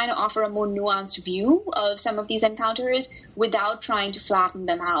in trying to offer a more nuanced view of some of these encounters without trying to flatten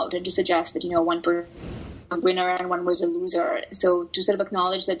them out and to suggest that, one person a winner and one was a loser. So to sort of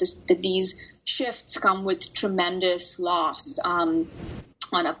acknowledge that these shifts come with tremendous loss on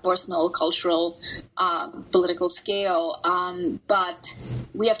a personal, cultural, political scale. But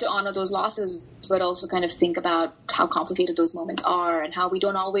we have to honor those losses, but also kind of think about how complicated those moments are and how we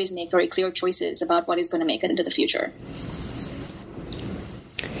don't always make very clear choices about what is going to make it into the future.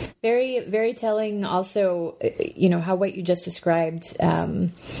 Very, very telling also, how what you just described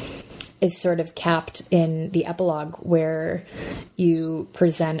is sort of capped in the epilogue, where you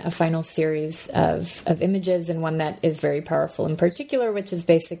present a final series of images, and one that is very powerful in particular, which is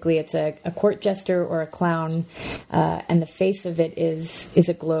basically it's a court jester or a clown, and the face of it is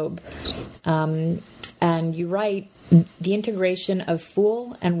a globe. And you write, the integration of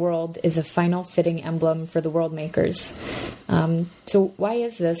fool and world is a final fitting emblem for the world makers. So why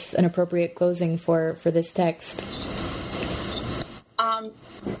is this an appropriate closing for this text?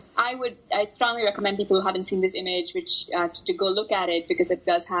 I strongly recommend people who haven't seen this image, to go look at it, because it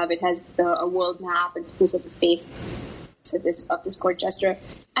has a world map and because of the face of this court jester.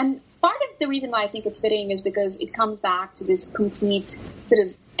 And part of the reason why I think it's fitting is because it comes back to this complete sort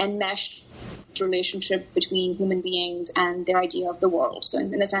of enmeshed relationship between human beings and their idea of the world. So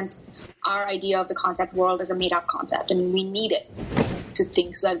in a sense, our idea of the concept world is a made-up concept. I mean, we need it to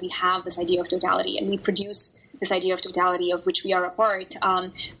think so that we have this idea of totality, and we produce this idea of totality of which we are a part,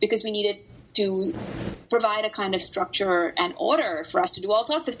 because we need it to provide a kind of structure and order for us to do all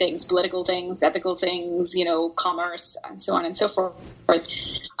sorts of things, political things, ethical things, commerce, and so on and so forth.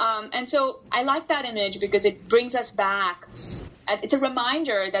 And so I like that image because it brings us back. It's a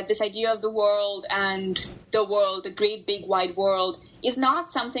reminder that this idea of the world and the world, the great big wide world, is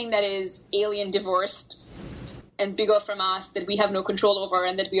not something that is alien, divorced, and bigger from us, that we have no control over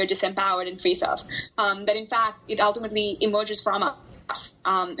and that we are disempowered in face of. That in fact, it ultimately emerges from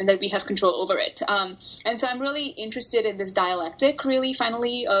and that we have control over it. And so I'm really interested in this dialectic, really,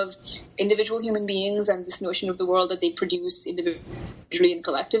 finally, of individual human beings and this notion of the world that they produce individually and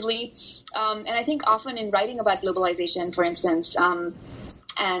collectively. And I think often in writing about globalization, for instance,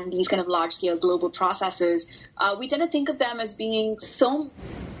 and these kind of large-scale global processes, we tend to think of them as being so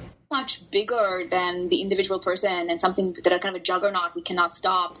much bigger than the individual person and something that are kind of a juggernaut we cannot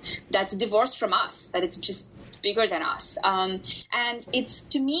stop, that's divorced from us, that it's just bigger than us. And it's,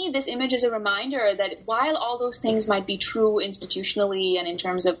 to me, this image is a reminder that while all those things might be true institutionally and in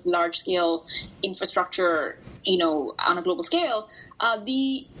terms of large-scale infrastructure, on a global scale,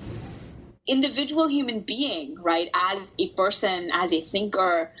 the individual human being, right, as a person, as a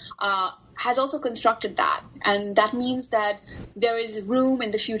thinker, has also constructed that. And that means that there is room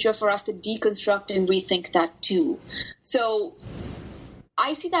in the future for us to deconstruct and rethink that too. So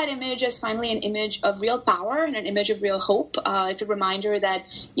I see that image as finally an image of real power and an image of real hope. It's a reminder that,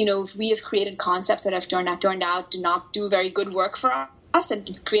 if we have created concepts that have turned out to not do very good work for us and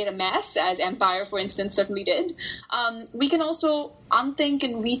to create a mess, as Empire, for instance, certainly did, we can also unthink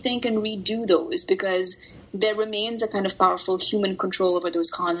and rethink and redo those, because there remains a kind of powerful human control over those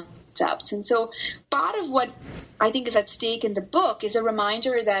concepts. And so part of what I think is at stake in the book is a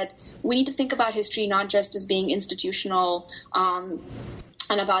reminder that we need to think about history not just as being institutional and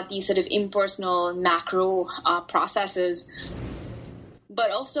about these sort of impersonal macro processes,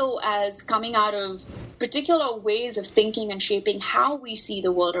 but also as coming out of particular ways of thinking and shaping how we see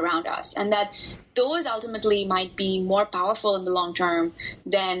the world around us, and that those ultimately might be more powerful in the long term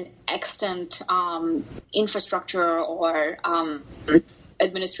than extant infrastructure or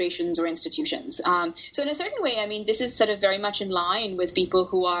administrations or institutions. So in a certain way, I mean, this is sort of very much in line with people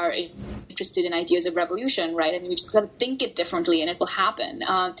who are interested in ideas of revolution, right? I mean, we just got to think it differently and it will happen.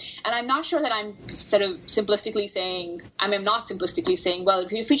 And I'm not sure that I'm sort of simplistically saying, I'm not simplistically saying, well,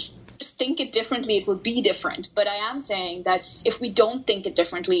 if we just think it differently, it will be different. But I am saying that if we don't think it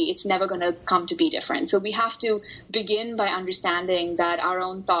differently, it's never going to come to be different. So we have to begin by understanding that our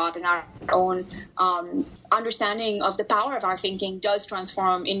own thought and our own understanding of the power of our thinking does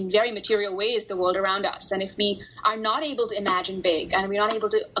transform in very material ways the world around us. And if we are not able to imagine big and we're not able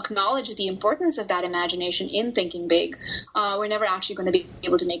to acknowledge the importance of that imagination in thinking big, we're never actually going to be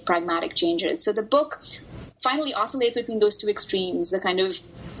able to make pragmatic changes. So the book finally oscillates between those two extremes, the kind of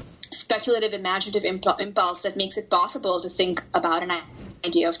speculative, imaginative impulse that makes it possible to think about an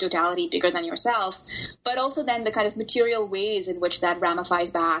idea of totality bigger than yourself, but also then the kind of material ways in which that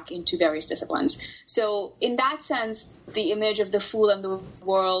ramifies back into various disciplines. So in that sense, the image of the fool and the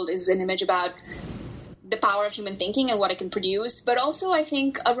world is an image about the power of human thinking and what it can produce, but also, I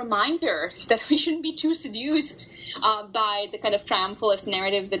think, a reminder that we shouldn't be too seduced by the kind of triumphalist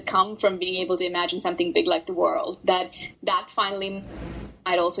narratives that come from being able to imagine something big like the world, that finally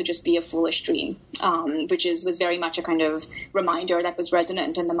might also just be a foolish dream, which was very much a kind of reminder that was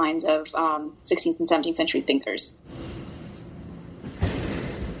resonant in the minds of 16th and 17th century thinkers.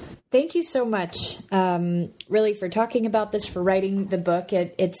 Thank you so much, really, for talking about this, for writing the book.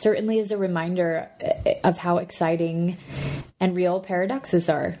 It certainly is a reminder of how exciting and real paradoxes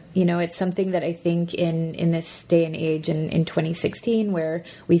are. It's something that I think in this day and age, in 2016, where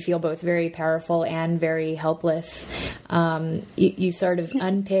we feel both very powerful and very helpless, you sort of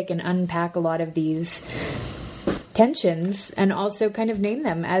unpick and unpack a lot of these tensions and also kind of name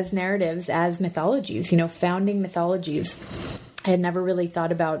them as narratives, as mythologies, founding mythologies. I had never really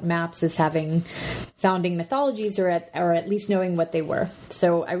thought about maps as having founding mythologies or at least knowing what they were.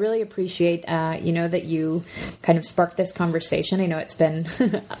 So I really appreciate, that you kind of sparked this conversation. I know it's been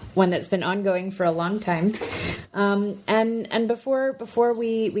one that's been ongoing for a long time. And before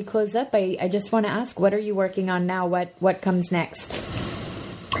we close up, I just want to ask, what are you working on now? What comes next?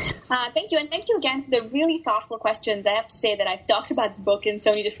 Thank you. And thank you again for the really thoughtful questions. I have to say that I've talked about the book in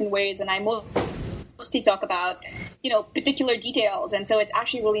so many different ways, and I mostly talk about, particular details. And so it's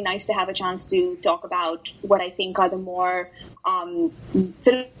actually really nice to have a chance to talk about what I think are the more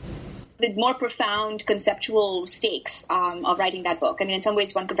the more profound conceptual stakes of writing that book. I mean, in some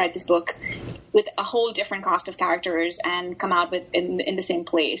ways, one could write this book with a whole different cast of characters and come out with in the same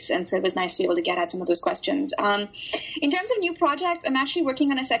place. And so it was nice to be able to get at some of those questions. In terms of new projects, I'm actually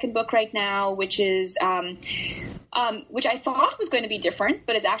working on a second book right now, which is which I thought was going to be different,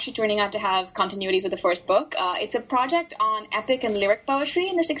 but is actually turning out to have continuities with the first book. It's a project on epic and lyric poetry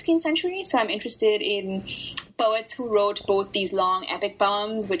in the 16th century. So I'm interested in poets who wrote both these long epic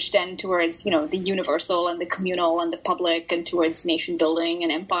poems, which tend towards, the universal and the communal and the public and towards nation building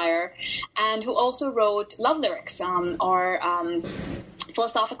and empire, and someone who also wrote love lyrics or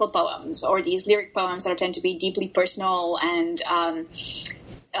philosophical poems, or these lyric poems that tend to be deeply personal and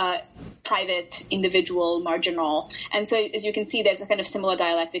private, individual, marginal. And so, as you can see, there's a kind of similar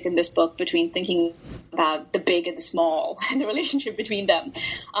dialectic in this book between thinking about the big and the small and the relationship between them.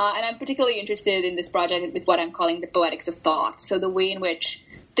 And I'm particularly interested in this project with what I'm calling the poetics of thought. So the way in which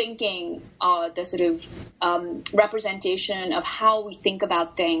thinking, the sort of representation of how we think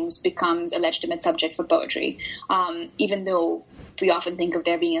about things becomes a legitimate subject for poetry, even though we often think of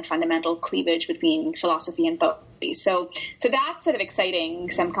there being a fundamental cleavage between philosophy and poetry. So that's sort of exciting.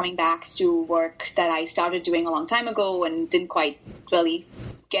 So I'm coming back to work that I started doing a long time ago and didn't quite really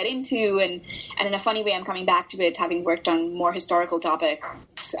get into, and in a funny way I'm coming back to it having worked on more historical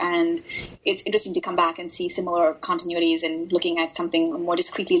topics, and it's interesting to come back and see similar continuities in looking at something more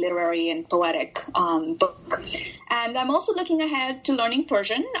discretely literary and poetic book. And I'm also looking ahead to learning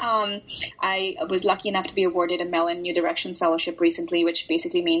Persian. I was lucky enough to be awarded a Mellon New Directions Fellowship recently, which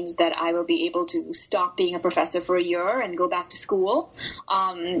basically means that I will be able to stop being a professor for a year and go back to school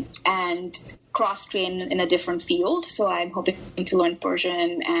and cross-train in a different field. So I'm hoping to learn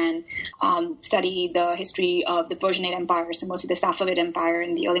Persian and study the history of the Persianate Empire, so mostly the Safavid Empire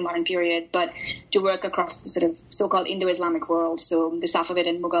in the early modern period, but to work across the sort of so-called Indo-Islamic world, so the Safavid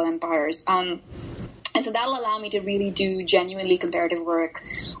and Mughal empires. And so that'll allow me to really do genuinely comparative work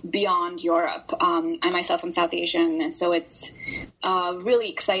beyond Europe. I myself am South Asian, and so it's really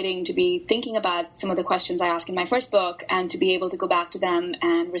exciting to be thinking about some of the questions I ask in my first book and to be able to go back to them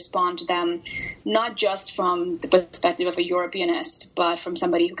and respond to them, not just from the perspective of a Europeanist, but from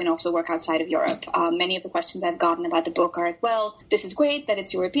somebody who can also work outside of Europe. Many of the questions I've gotten about the book are, well, this is great that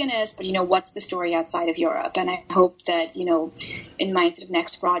it's Europeanist, but, what's the story outside of Europe? And I hope that, in my sort of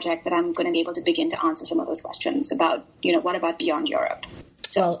next project that I'm going to be able to begin to answer some of those questions about, what about beyond Europe?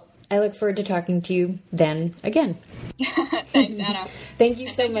 So, well, I look forward to talking to you then again. Thanks, Anna. Thank you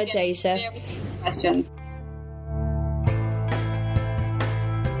so much, Aisha. Questions.